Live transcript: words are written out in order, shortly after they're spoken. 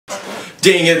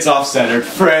Dang, it's off-centered.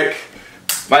 Frick.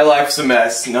 My life's a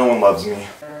mess. No one loves me.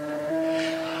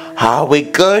 Are we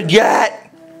good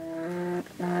yet?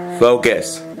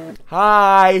 Focus.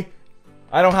 Hi.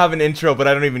 I don't have an intro, but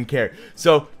I don't even care.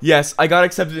 So, yes, I got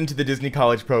accepted into the Disney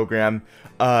College program.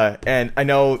 And I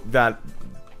know that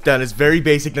is very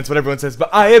basic. That's what everyone says. But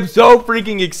I am so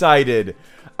freaking excited.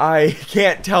 I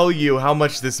can't tell you how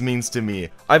much this means to me.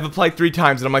 I've applied 3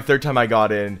 times, and on my 3rd time I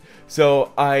got in.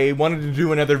 So I wanted to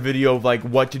do another video of like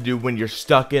what to do when you're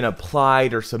stuck in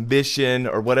applied or submission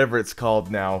or whatever it's called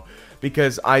now.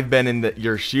 Because I've been in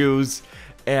your shoes.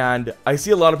 And I see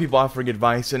a lot of people offering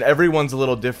advice, and everyone's a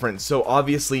little different. So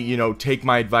obviously, you know, take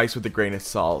my advice with a grain of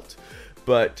salt.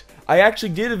 But I actually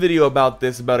did a video about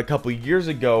this about a couple years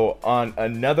ago on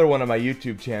another one of my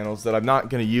YouTube channels that I'm not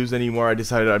going to use anymore. I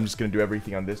decided I'm just going to do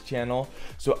everything on this channel.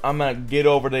 So I'm going to get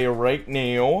over there right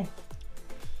now.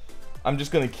 I'm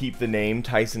just going to keep the name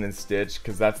Tyson and Stitch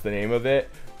because that's the name of it.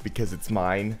 Because it's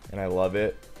mine and I love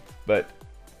it. But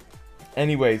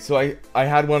anyway, so I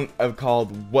had one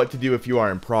called What to Do If You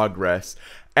Are in Progress.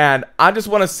 And I just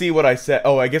want to see what I said.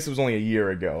 Oh, I guess it was only a year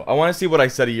ago. I want to see what I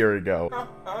said a year ago.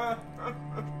 I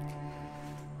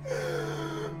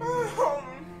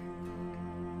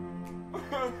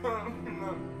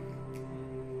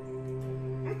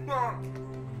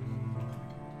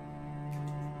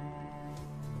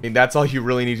mean, that's all you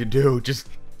really need to do. Just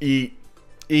eat,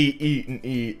 and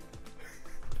eat.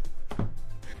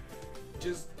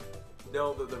 Just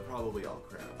know that they're probably all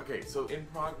crap. Okay, so in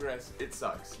progress, it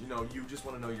sucks. You know, you just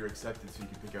want to know you're accepted so you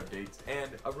can pick out dates. And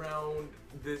around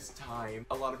this time,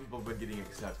 a lot of people have been getting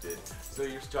accepted. So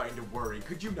you're starting to worry.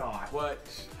 Could you not? What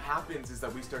happens is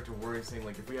that we start to worry, saying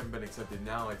like, if we haven't been accepted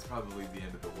now, it's probably the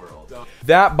end of the world. So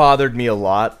that bothered me a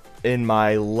lot in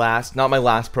my last, not my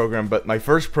last program, but my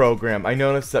first program. I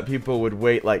noticed that people would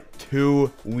wait like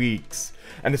 2 weeks.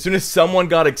 And as soon as someone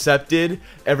got accepted,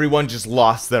 everyone just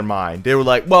lost their mind. They were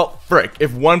like, well, frick,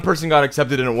 if one person got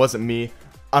accepted and it wasn't me,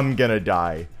 I'm gonna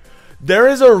die. There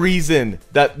is a reason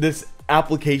that this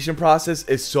application process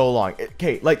is so long.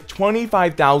 Okay, like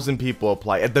 25,000 people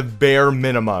apply at the bare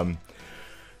minimum.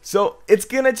 So it's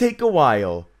gonna take a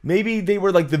while. Maybe they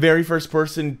were like the very first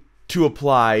person to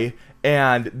apply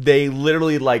and they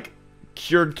literally like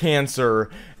cured cancer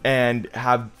and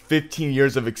have 15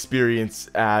 years of experience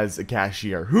as a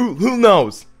cashier. Who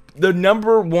knows? The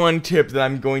 #1 tip that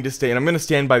I'm going to say, and I'm going to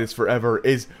stand by this forever,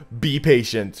 is be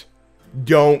patient.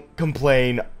 Don't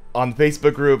complain on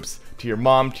Facebook groups to your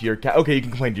mom, to your cat. Okay, you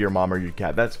can complain to your mom or your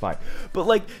cat. That's fine. But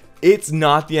like, it's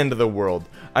not the end of the world.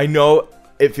 I know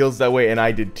it feels that way, and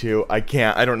I did too. I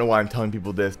don't know why I'm telling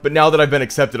people this, but now that I've been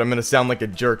accepted, I'm gonna sound like a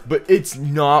jerk, but it's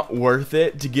not worth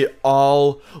it to get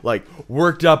all like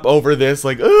worked up over this,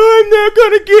 like, oh, I'm not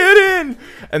gonna get in,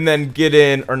 and then get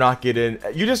in or not get in.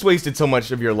 You just wasted so much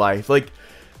of your life. Like,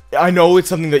 I know it's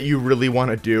something that you really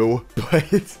want to do,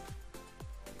 but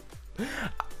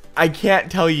I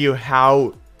can't tell you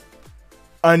how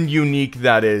ununique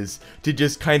that is to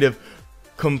just kind of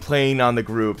complain on the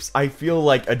groups. I feel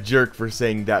like a jerk for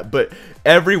saying that, but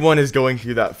everyone is going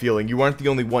through that feeling. You aren't the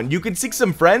only one. You can seek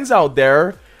some friends out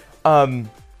there,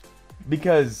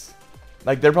 because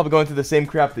like they're probably going through the same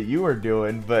crap that you are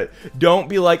doing, but don't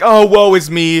be like, oh, woe is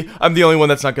me, I'm the only one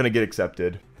that's not gonna get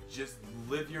accepted. Just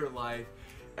live your life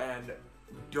and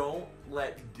don't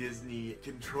let Disney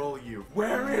control you.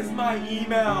 Where is my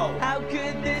email? How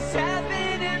could this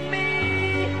happen to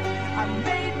me? I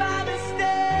made my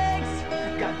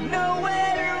mistakes, got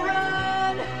nowhere to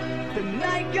run. The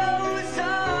night goes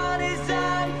on as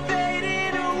I'm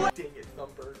fading away. Dang it,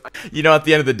 Thumper. You know, at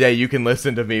the end of the day, you can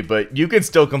listen to me, but you can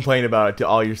still complain about it to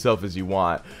all yourself as you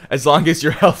want, as long as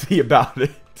you're healthy about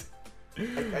it.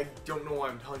 I don't know why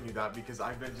I'm telling you that, because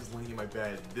I've been just laying in my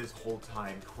bed this whole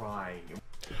time crying.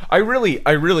 I really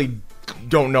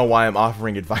don't know why I'm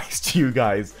offering advice to you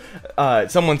guys.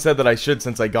 Someone said that I should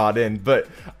since I got in, but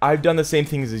I've done the same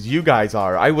things as you guys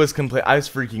are. I was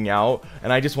freaking out,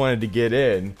 and I just wanted to get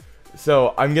in.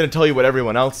 So I'm gonna tell you what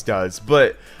everyone else does,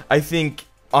 but I think,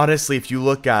 honestly, if you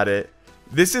look at it,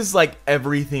 this is like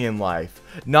everything in life.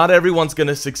 Not everyone's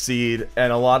gonna succeed,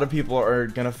 and a lot of people are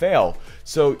gonna fail.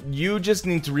 So you just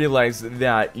need to realize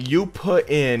that you put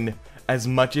in as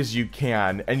much as you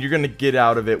can, and you're gonna get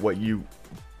out of it what you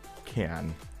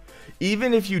can.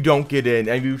 Even if you don't get in,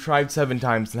 and you've tried 7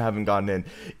 times and haven't gotten in,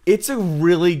 it's a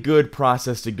really good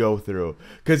process to go through,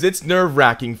 because it's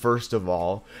nerve-wracking, first of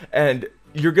all, and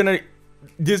you're gonna...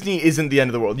 Disney isn't the end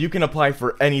of the world. You can apply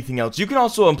for anything else. You can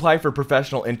also apply for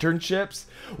professional internships,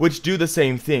 which do the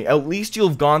same thing. At least you'll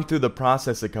have gone through the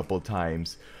process a couple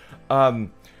times.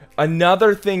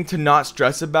 Another thing to not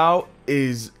stress about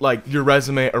is like your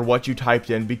resume or what you typed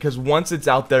in, because once it's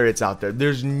out there, it's out there.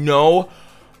 There's no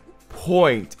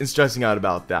point in stressing out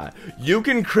about that. You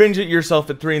can cringe at yourself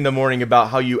at 3 in the morning about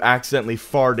how you accidentally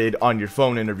farted on your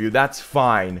phone interview. That's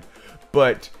fine,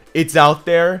 but it's out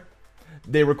there.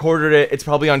 They recorded it. It's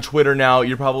probably on Twitter now.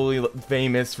 You're probably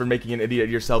famous for making an idiot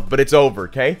of yourself, but it's over,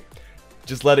 okay?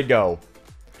 Just let it go.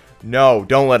 No,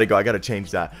 don't let it go. I gotta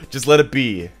change that. Just let it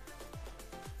be.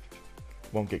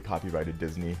 Won't get copyrighted,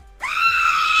 Disney.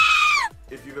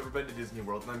 If you've ever been to Disney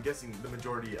World, and I'm guessing the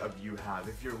majority of you have,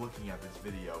 if you're looking at this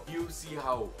video, you see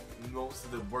how most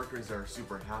of the workers are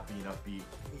super happy and upbeat,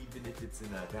 even if it's in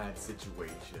a bad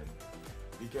situation.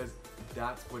 Because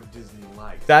that's what Disney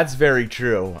likes. That's very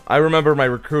true. I remember my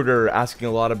recruiter asking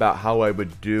a lot about how I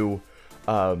would do,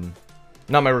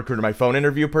 not my recruiter, my phone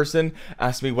interview person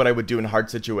asked me what I would do in hard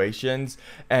situations,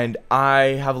 and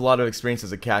I have a lot of experience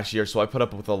as a cashier, so I put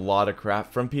up with a lot of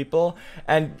crap from people,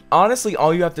 and honestly,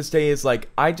 all you have to say is like,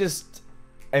 I just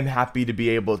am happy to be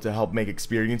able to help make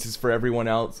experiences for everyone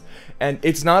else, and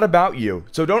it's not about you,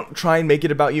 so don't try and make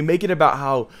it about you. Make it about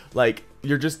how, like,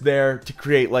 you're just there to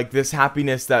create, like, this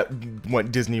happiness that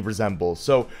what Disney resembles.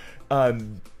 So,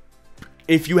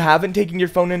 if you haven't taken your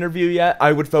phone interview yet,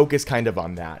 I would focus kind of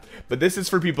on that. But this is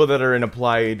for people that are in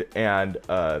applied and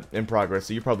in progress,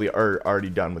 so you probably are already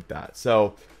done with that.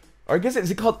 So, or I guess,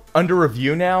 is it called under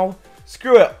review now?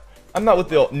 Screw it. I'm not with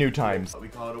the new times. We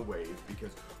call it a wave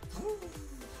because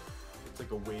it's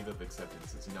like a wave of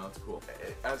acceptances, you know, it's cool.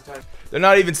 As time, they're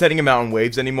not even setting them out in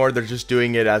waves anymore, they're just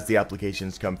doing it as the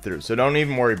applications come through. So don't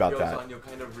even worry about that. You'll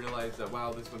kind of realize that,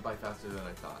 wow, this went by faster than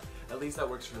I thought. At least that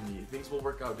works for me. Things will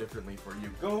work out differently for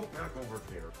you. Go back over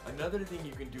there. Another thing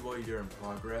you can do while you're in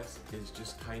progress is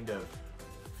just kind of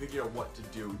figure out what to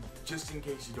do, just in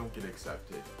case you don't get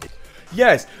accepted.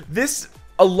 Yes,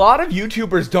 a lot of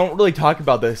YouTubers don't really talk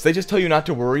about this. They just tell you not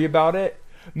to worry about it.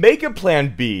 Make a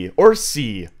plan B or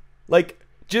C. Like,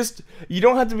 just, you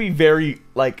don't have to be very,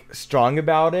 like, strong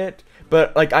about it.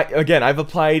 But, like, I've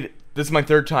applied. This is my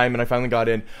 3rd time and I finally got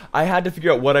in. I had to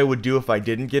figure out what I would do if I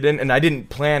didn't get in, and I didn't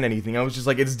plan anything. I was just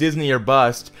like, it's Disney or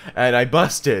bust, and I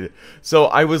busted. So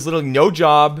I was literally no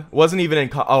job, wasn't even in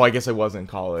oh, I guess I was in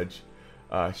college.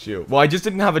 Shoot. Well, I just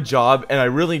didn't have a job, and I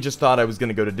really just thought I was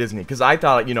gonna go to Disney, because I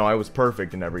thought, you know, I was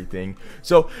perfect and everything.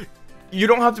 So, you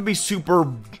don't have to be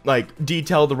super, like,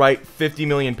 detailed to write 50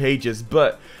 million pages,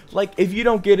 but, like, if you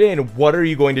don't get in, what are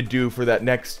you going to do for that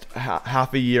next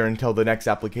half a year until the next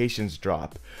applications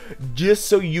drop? Just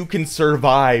so you can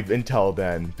survive until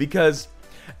then, because,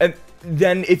 and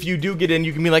then if you do get in,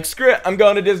 you can be like, screw it, I'm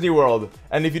going to Disney World.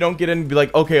 And if you don't get in, be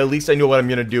like, okay, at least I know what I'm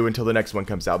going to do until the next one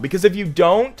comes out. Because if you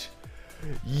don't,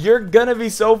 you're gonna be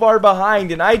so far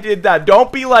behind, and I did that.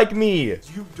 Don't be like me.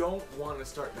 You don't want to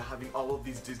start having all of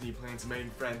these Disney plans,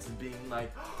 making friends, and being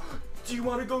like, oh, do you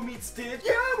want to go meet Stitch?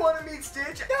 Yeah, I want to meet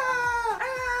Stitch.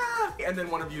 Ah! And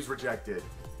then one of you's rejected.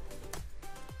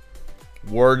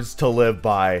 Words to live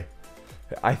by.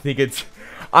 I think it's...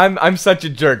 I'm such a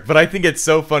jerk, but I think it's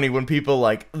so funny when people,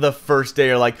 like, the first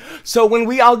day are like, so when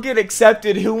we all get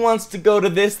accepted, who wants to go to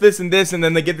this, this, and this? And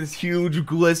then they get this huge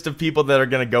list of people that are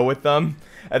gonna go with them,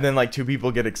 and then, like, 2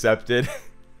 people get accepted.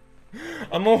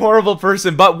 I'm a horrible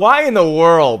person, but why in the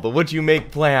world would you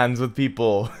make plans with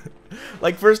people?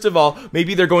 Like, first of all,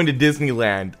 maybe they're going to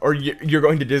Disneyland, or you're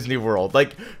going to Disney World.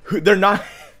 Like, they're not...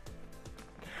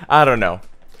 I don't know.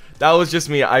 That was just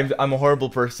me. I'm a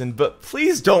horrible person, but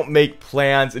please don't make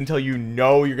plans until you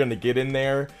know you're gonna get in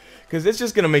there, because it's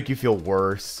just gonna make you feel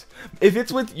worse. If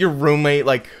it's with your roommate,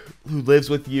 like, who lives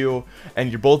with you,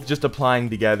 and you're both just applying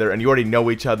together, and you already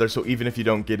know each other, so even if you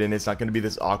don't get in, it's not gonna be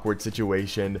this awkward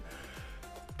situation.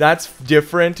 That's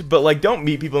different, but, like, don't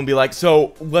meet people and be like,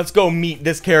 so let's go meet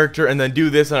this character and then do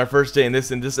this on our first day and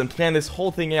this and this and plan this whole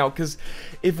thing out, because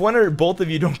if one or both of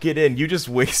you don't get in, you just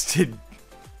wasted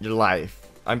your life.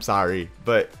 I'm sorry,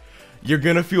 but you're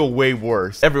gonna feel way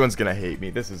worse. Everyone's gonna hate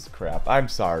me. This is crap. I'm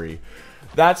sorry.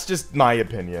 That's just my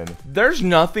opinion. There's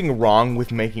nothing wrong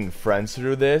with making friends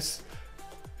through this.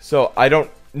 So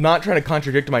not trying to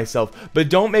contradict myself, but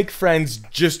don't make friends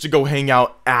just to go hang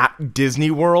out at Disney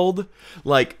World.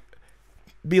 Like,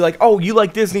 be like, oh, you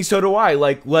like Disney, so do I.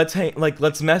 Like,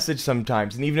 let's message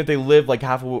sometimes. And even if they live, like,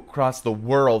 half across the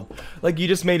world, like, you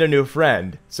just made a new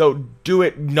friend. So do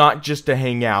it not just to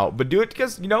hang out, but do it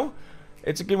because, you know,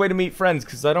 it's a good way to meet friends,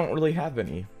 because I don't really have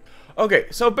any. Okay,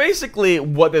 so basically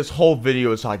what this whole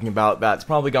video is talking about, that's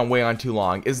probably gone way on too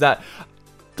long, is that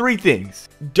 3 things.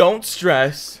 Don't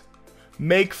stress,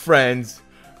 make friends,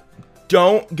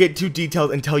 don't get too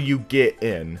detailed until you get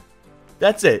in.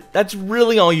 That's it. That's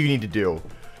really all you need to do.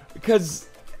 Because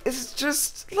it's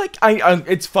just like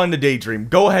it's fun to daydream.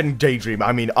 Go ahead and daydream.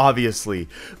 I mean, obviously,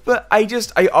 but I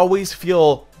always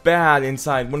feel bad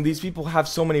inside when these people have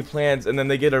so many plans and then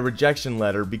they get a rejection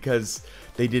letter because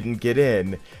they didn't get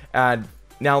in, and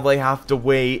now they have to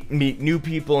wait, meet new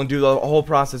people, and do the whole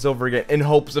process over again in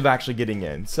hopes of actually getting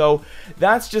in. So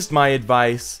that's just my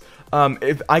advice.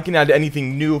 If I can add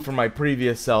anything new from my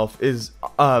previous self is,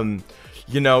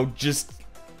 you know, just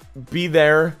be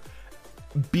there,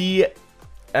 be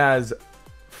as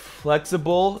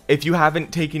flexible. If you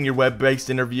haven't taken your web-based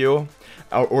interview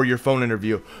or your phone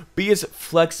interview, be as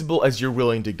flexible as you're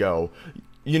willing to go.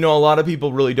 You know, a lot of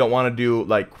people really don't want to do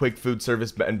like quick food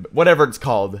service and whatever it's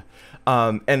called.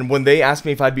 And when they asked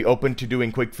me if I'd be open to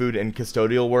doing quick food and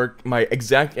custodial work, my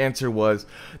exact answer was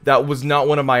that was not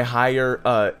one of my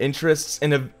higher interests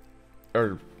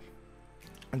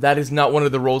that is not one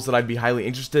of the roles that I'd be highly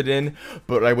interested in,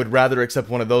 but I would rather accept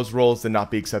one of those roles than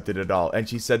not be accepted at all. And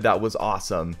she said that was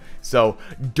awesome. So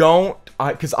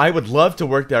because I would love to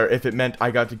work there if it meant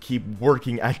I got to keep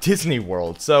working at Disney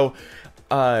World. So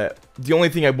the only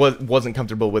thing I wasn't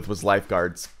comfortable with was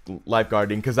lifeguarding,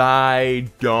 because I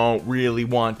don't really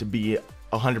want to be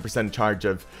 100% in charge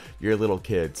of your little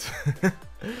kids.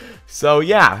 So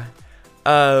yeah,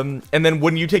 and then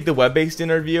when you take the web-based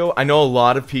interview, I know a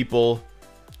lot of people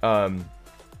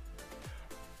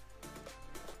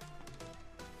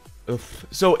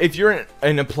so if you're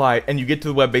an applied and you get to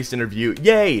the web-based interview,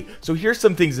 yay! So here's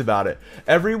some things about it.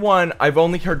 Everyone, I've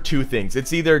only heard two things.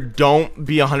 It's either don't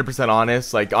be 100%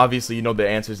 honest, like obviously you know the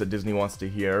answers that Disney wants to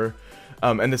hear,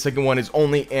 and the second one is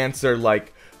only answer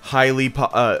like highly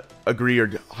agree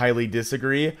or highly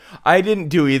disagree. I didn't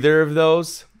do either of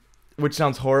those, which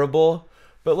sounds horrible,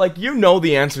 but like, you know,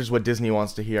 the answer is what Disney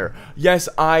wants to hear. Yes,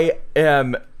 I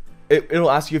am.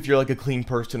 It'll ask you if you're like a clean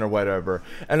person or whatever.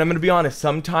 And I'm going to be honest,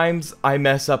 sometimes I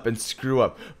mess up and screw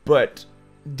up, but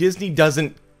Disney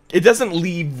doesn't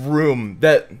leave room.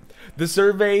 That the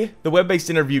survey, the web-based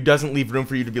interview doesn't leave room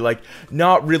for you to be like,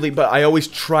 not really, but I always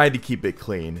try to keep it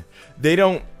clean. They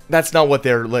don't, that's not what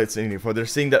they're listening for. They're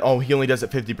saying that, oh, he only does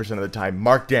it 50% of the time,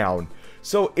 mark down.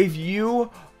 So if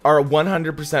you are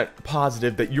 100%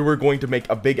 positive that you were going to make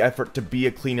a big effort to be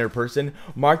a cleaner person,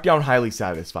 mark down highly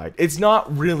satisfied. It's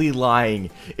not really lying.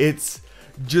 It's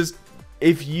just,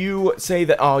 if you say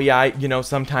that, oh yeah, you know,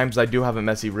 sometimes I do have a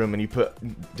messy room, and you put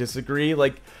disagree,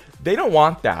 like, they don't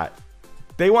want that.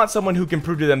 They want someone who can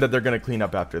prove to them that they're going to clean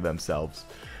up after themselves.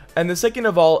 And the second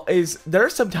of all is, there are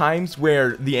some times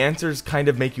where the answers kind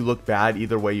of make you look bad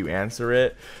either way you answer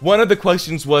it. One of the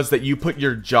questions was that you put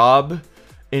your job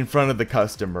in front of the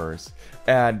customers,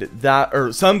 and that,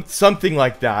 or something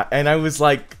like that, and I was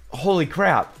like, holy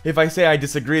crap, if I say I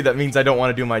disagree, that means I don't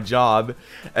want to do my job,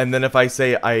 and then if I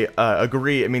say I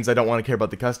agree, it means I don't want to care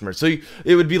about the customers. So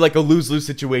it would be like a lose-lose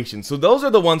situation. So those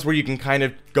are the ones where you can kind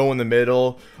of go in the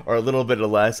middle, or a little bit or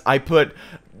less. I put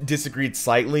disagreed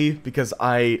slightly because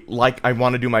I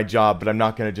want to do my job, but I'm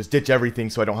not going to just ditch everything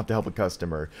so I don't have to help a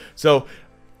customer. So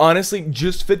honestly,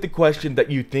 just fit the question that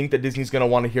you think that Disney's going to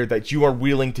want to hear, that you are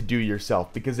willing to do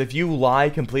yourself. Because if you lie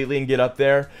completely and get up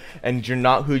there and you're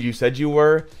not who you said you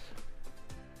were,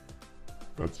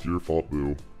 that's your fault,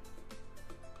 boo.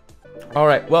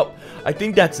 Alright, well, I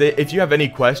think that's it. If you have any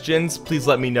questions, please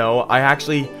let me know. I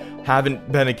actually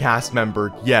haven't been a cast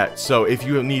member yet, so if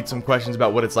you need some questions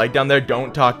about what it's like down there,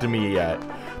 don't talk to me yet.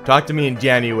 Talk to me in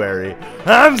January.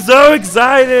 I'm so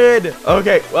excited!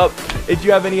 Okay, well, if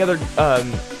you have any other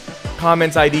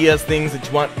comments, ideas, things that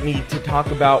you want me to talk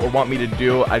about or want me to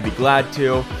do, I'd be glad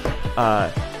to.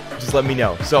 Just let me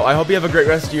know. So I hope you have a great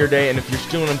rest of your day, and if you're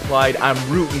still unemployed, I'm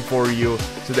rooting for you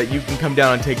so that you can come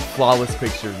down and take flawless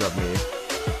pictures of me.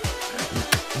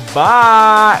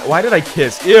 Bye! Why did I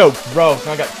kiss? Ew, gross.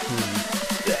 I got